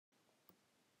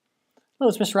Hello,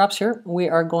 it's Mr. Rops here. We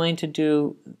are going to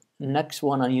do next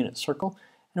one on unit circle.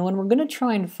 And when we're going to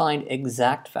try and find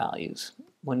exact values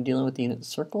when dealing with the unit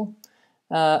circle,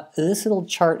 this little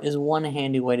chart is one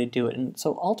handy way to do it. And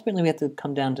so ultimately we have to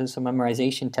come down to some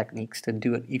memorization techniques to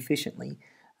do it efficiently.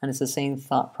 And it's the same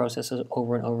thought process as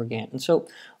over and over again. And so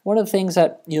one of the things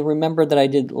that you'll remember that I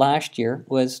did last year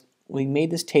was we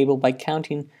made this table by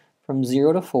counting from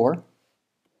 0 to 4.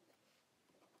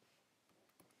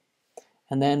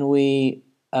 And then we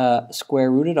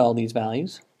square rooted all these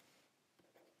values.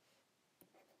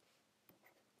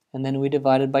 And then we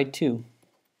divided by 2,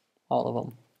 all of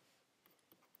them.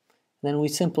 Then we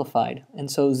simplified.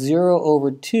 And so 0 over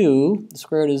 2, the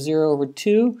square root of 0 over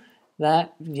 2,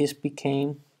 that just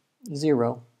became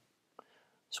 0.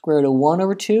 Square root of 1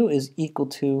 over 2 is equal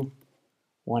to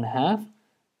 1/2.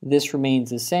 This remains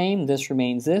the same. This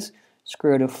remains this.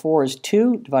 Square root of 4 is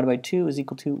 2. Divided by 2 is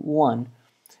equal to 1.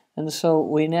 And so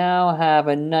we now have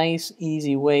a nice,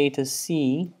 easy way to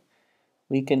see.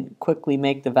 We can quickly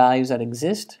make the values that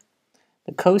exist.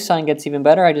 The cosine gets even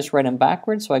better. I just write them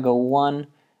backwards. So I go 1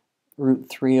 root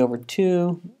 3 over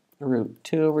 2, root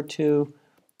 2 over 2,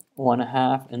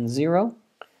 1/2, and 0.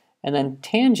 And then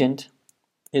tangent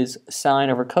is sine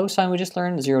over cosine we just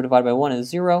learned. 0 divided by 1 is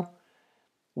 0.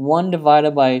 1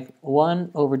 divided by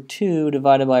 1 over 2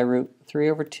 divided by root 3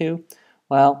 over 2.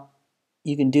 Well,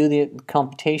 you can do the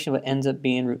computation, but ends up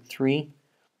being root 3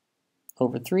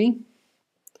 over 3.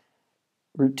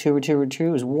 Root 2 over 2 over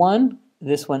 2 is 1.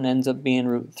 This one ends up being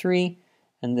root 3.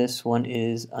 And this one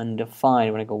is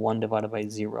undefined when I go 1 divided by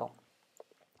 0.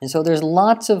 And so there's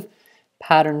lots of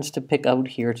patterns to pick out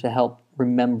here to help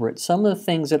remember it. Some of the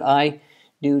things that I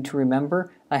do to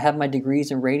remember, I have my degrees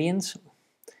and radians.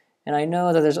 And I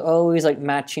know that there's always like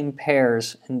matching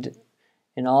pairs. And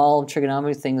in all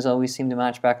trigonometry, things always seem to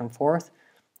match back and forth.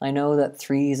 I know that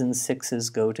 3's and 6's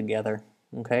go together.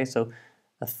 Okay, so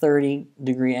a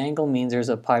 30-degree angle means there's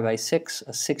a pi by 6.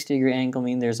 A 60-degree angle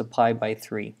means there's a pi by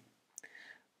 3.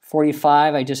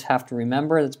 45, I just have to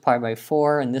remember, that's pi by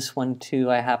 4. And this one, too,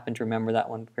 I happen to remember that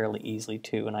one fairly easily,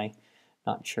 too. And I'm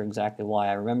not sure exactly why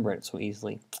I remember it so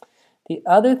easily. The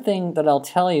other thing that I'll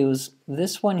tell you is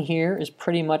this one here is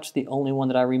pretty much the only one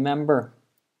that I remember.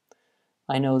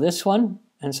 I know this one,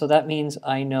 and so that means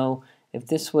I know if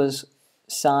this was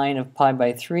sine of pi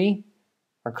by 3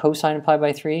 or cosine of pi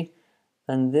by 3,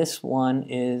 then this one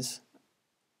is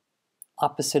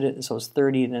opposite it, so it's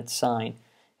 30 and it's sine.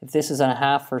 If this is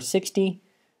 1/2 for 60,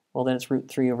 well then it's root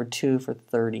 3 over 2 for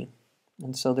 30.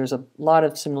 And so there's a lot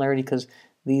of similarity because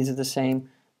these are the same,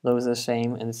 those are the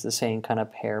same, and it's the same kind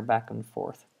of pair back and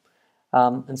forth.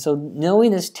 And so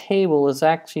knowing this table is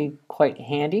actually quite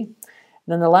handy.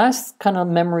 And then the last kind of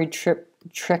memory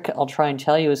trick I'll try and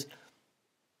tell you is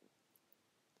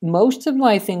most of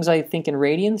my things I think in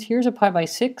radians. Here's a pi by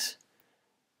 6.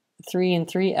 3 and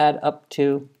 3 add up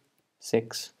to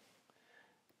 6.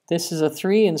 This is a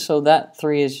 3, and so that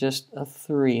 3 is just a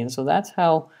 3. And so that's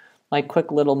how my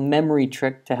quick little memory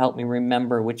trick to help me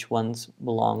remember which ones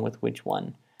belong with which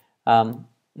one. Not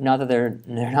that they're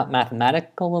not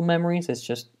mathematical memories, it's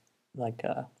just like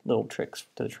little tricks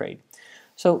to the trade.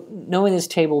 So knowing this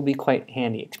table will be quite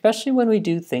handy, especially when we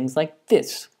do things like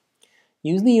this.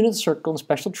 Use the unit circle and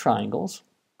special triangles,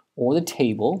 or the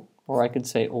table, or I could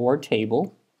say or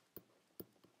table.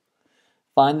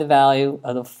 Find the value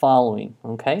of the following,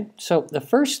 okay? So the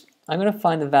first, I'm going to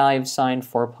find the value of sine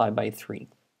 4 pi by 3.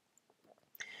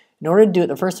 In order to do it,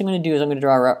 the first thing I'm going to do is I'm going to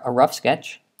draw a rough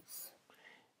sketch.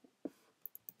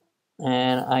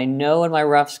 And I know in my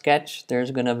rough sketch there's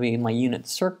going to be my unit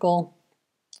circle.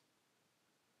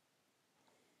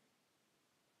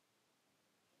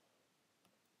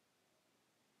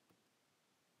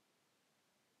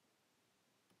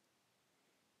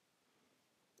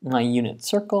 My unit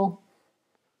circle.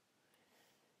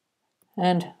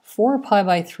 And 4 pi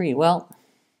by 3, well,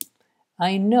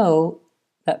 I know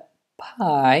that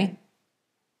pi,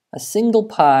 a single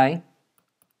pi,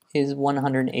 is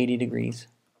 180 degrees,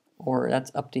 or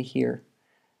that's up to here.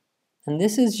 And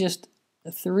this is just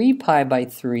 3 pi by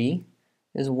 3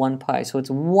 is 1 pi, so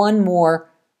it's 1 more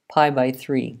pi by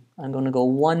 3. I'm going to go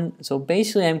 1, so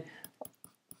basically I'm,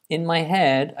 in my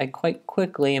head, I quite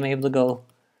quickly am able to go,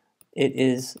 it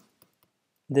is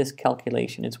this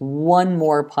calculation. It's 1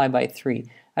 more pi by 3.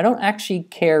 I don't actually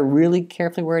care really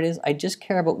carefully where it is. I just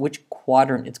care about which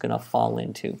quadrant it's going to fall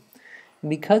into. And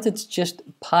because it's just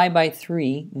pi by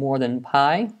 3 more than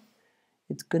pi,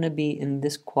 it's going to be in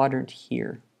this quadrant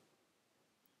here.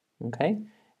 Okay?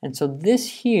 And so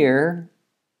this here,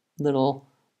 little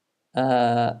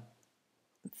theta,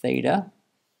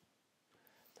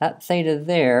 that theta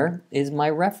there is my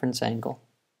reference angle.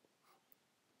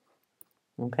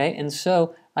 Okay, and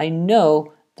so I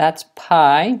know that's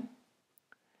pi,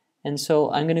 and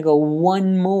so I'm going to go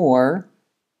one more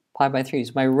pi by 3.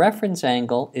 So my reference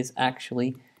angle is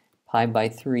actually pi by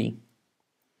 3.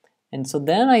 And so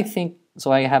then I think,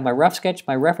 so I have my rough sketch,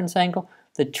 my reference angle,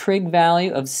 the trig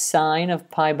value of sine of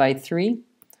pi by 3.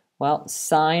 Well,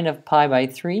 sine of pi by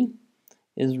 3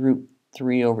 is root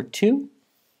 3 over 2.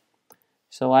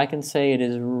 So I can say it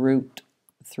is root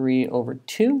 3 over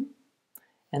 2.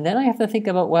 And then I have to think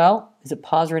about, well, is it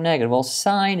positive or negative? Well,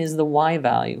 sine is the y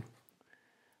value.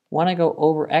 When I go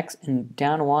over x and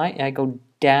down y, I go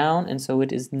down, and so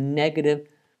it is negative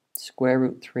square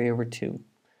root 3 over 2.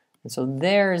 And so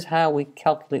there's how we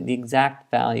calculate the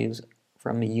exact values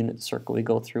from a unit circle. We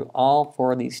go through all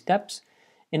 4 of these steps,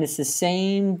 and it's the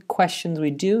same questions we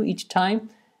do each time,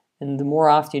 and the more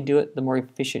often you do it, the more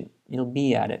efficient you'll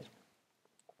be at it.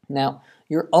 Now,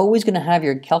 you're always going to have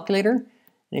your calculator,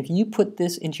 and if you put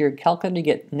this into your calculator, you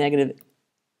get negative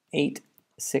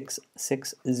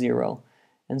 8660.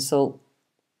 And so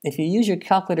if you use your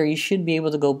calculator, you should be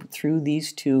able to go through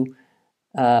these two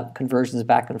conversions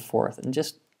back and forth. And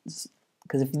just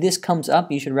because if this comes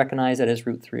up, you should recognize that as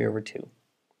root 3 over 2.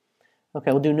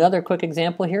 Okay, we'll do another quick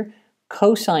example here.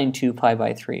 Cosine 2 pi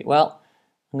by 3. Well,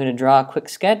 I'm going to draw a quick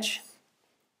sketch.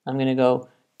 I'm going to go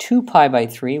 2 pi by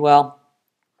 3. Well,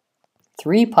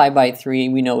 3 pi by 3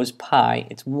 we know is pi.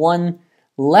 It's 1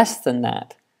 less than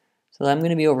that. So I'm going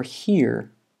to be over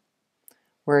here,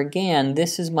 where again,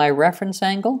 this is my reference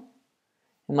angle.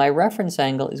 And my reference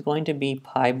angle is going to be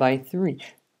pi by 3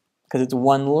 because it's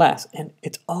 1 less. And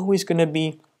it's always going to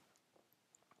be,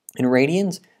 in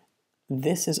radians,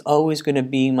 this is always going to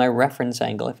be my reference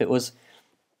angle. If it was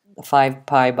 5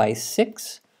 pi by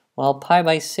 6, well, pi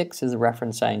by 6 is the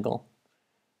reference angle.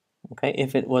 Okay,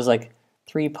 if it was like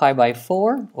 3 pi by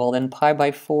 4, well then pi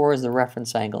by 4 is the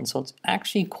reference angle. And so it's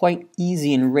actually quite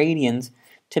easy in radians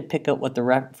to pick out what the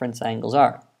reference angles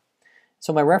are.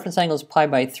 So my reference angle is pi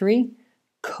by 3.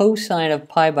 Cosine of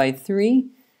pi by 3.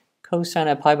 Cosine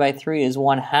of pi by 3 is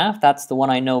 1/2. That's the one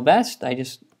I know best.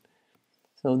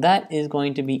 So that is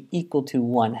going to be equal to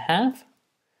 1/2.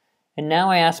 And now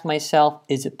I ask myself,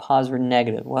 is it positive or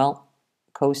negative? Well,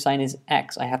 cosine is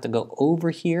x. I have to go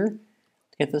over here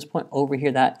to get this point. Over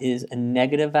here, that is a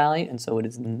negative value, and so it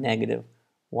is negative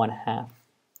 1/2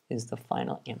 is the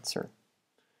final answer.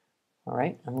 All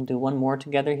right, and we'll do one more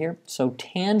together here. So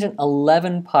tangent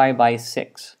 11 pi by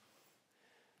 6.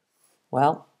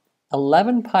 Well,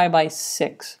 11 pi by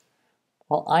 6.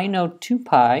 Well, I know 2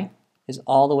 pi is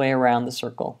all the way around the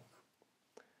circle.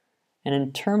 And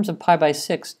in terms of pi by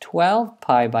 6, 12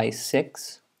 pi by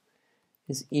 6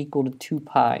 is equal to 2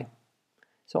 pi.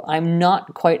 So I'm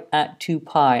not quite at 2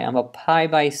 pi. I'm a pi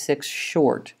by 6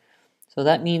 short. So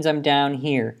that means I'm down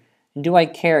here. And do I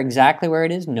care exactly where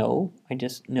it is? No. I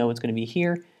just know it's going to be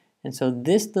here. And so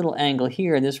this little angle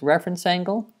here, this reference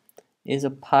angle, is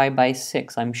a pi by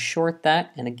 6. I'm short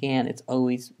that, and again, it's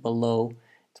always below.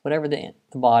 It's whatever the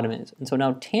bottom is. And so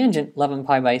now tangent 11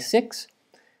 pi by 6,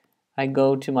 I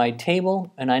go to my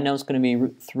table, and I know it's going to be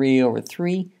root 3 over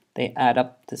 3. They add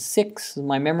up to 6. This is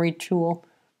my memory tool.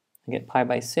 I get pi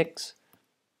by 6.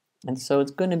 And so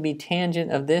it's going to be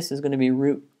tangent of this is going to be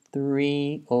root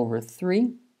 3 over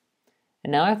 3.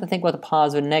 And now I have to think about the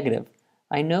positive and negative.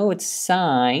 I know it's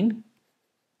sine,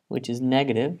 which is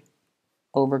negative,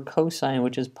 over cosine,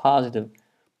 which is positive.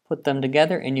 Put them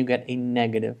together and you get a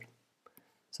negative.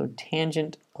 So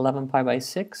tangent 11 pi by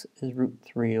 6 is root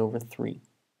 3 over 3.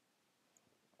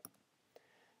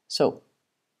 So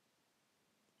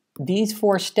these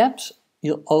 4 steps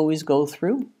you'll always go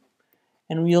through,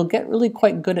 and you'll get really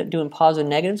quite good at doing positives and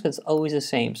negatives because it's always the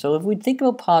same. So if we think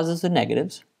about positives and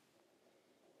negatives,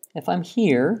 if I'm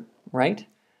here, right,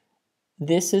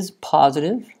 this is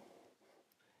positive,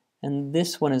 and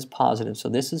this one is positive. So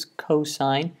this is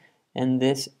cosine, and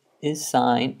this is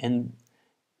sine, and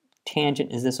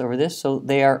tangent is this over this. So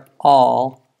they are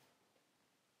all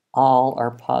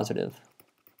are positive.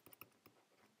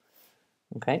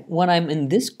 Okay, when I'm in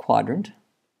this quadrant,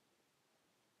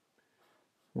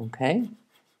 okay,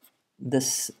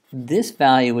 this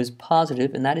value is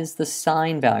positive, and that is the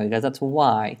sine value, guys. That's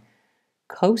y.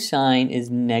 Cosine is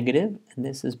negative, and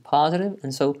this is positive,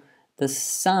 and so the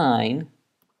sine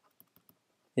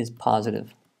is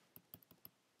positive.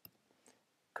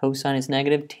 Cosine is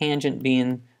negative, tangent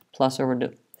being plus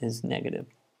over is negative.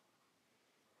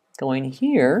 Going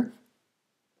here,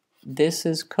 this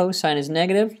is cosine is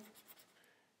negative,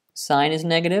 sine is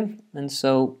negative, and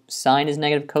so sine is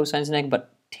negative, cosine is negative,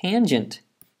 but tangent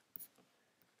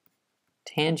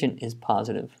is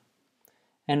positive.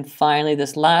 And finally,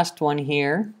 this last one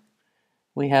here,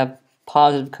 we have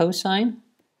positive cosine,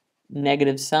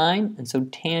 negative sign, and so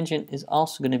tangent is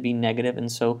also going to be negative,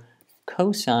 and so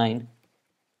cosine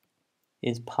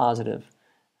is positive.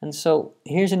 And so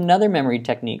here's another memory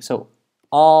technique. So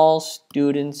all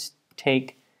students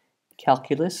take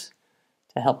calculus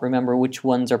to help remember which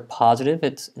ones are positive.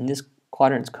 It's in this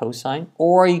quadrant, it's cosine.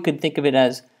 Or you could think of it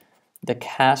as the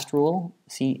CAST rule,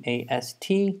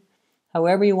 C-A-S-T.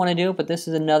 However you want to do it, but this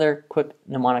is another quick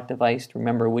mnemonic device to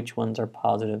remember which ones are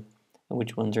positive and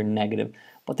which ones are negative.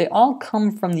 But they all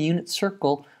come from the unit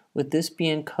circle, with this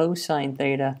being cosine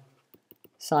theta,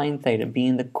 sine theta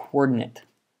being the coordinate.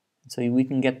 So we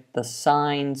can get the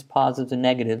signs, positives and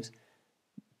negatives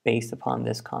based upon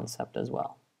this concept as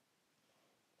well.